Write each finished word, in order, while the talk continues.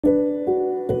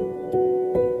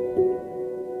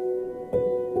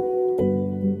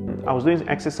I was doing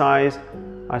exercise,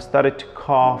 I started to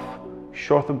cough,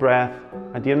 short of breath.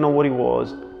 I didn't know what it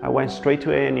was. I went straight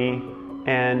to A&E,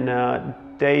 and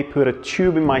they put a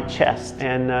tube in my chest,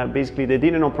 and basically they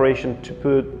did an operation to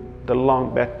put the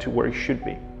lung back to where it should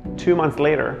be. 2 months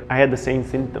later, I had the same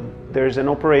symptom. There's an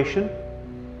operation,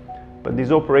 but this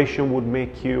operation would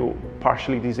make you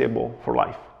partially disabled for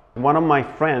life. One of my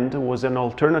friends was an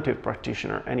alternative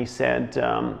practitioner, and he said,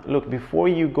 look, before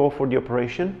you go for the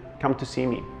operation, come to see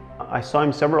me. I saw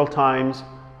him several times.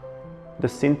 The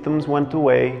symptoms went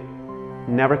away,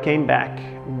 never came back.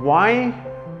 Why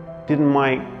didn't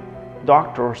my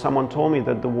doctor or someone told me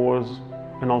that there was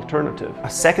an alternative? A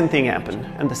second thing happened,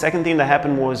 and the second thing that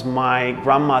happened was my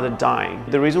grandmother dying.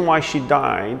 The reason why she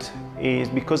died is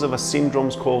because of a syndrome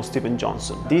called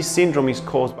Stevens-Johnson. This syndrome is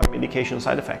caused by medication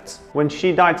side effects. When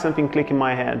she died, something clicked in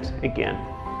my head again.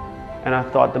 And I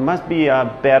thought there must be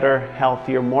a better,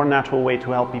 healthier, more natural way to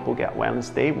help people get well and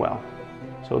stay well.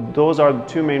 So those are the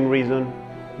two main reasons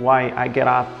why I get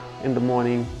up in the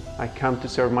morning. I come to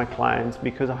serve my clients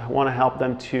because I want to help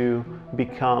them to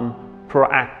become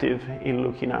proactive in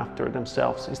looking after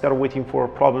themselves instead of waiting for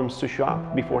problems to show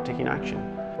up before taking action.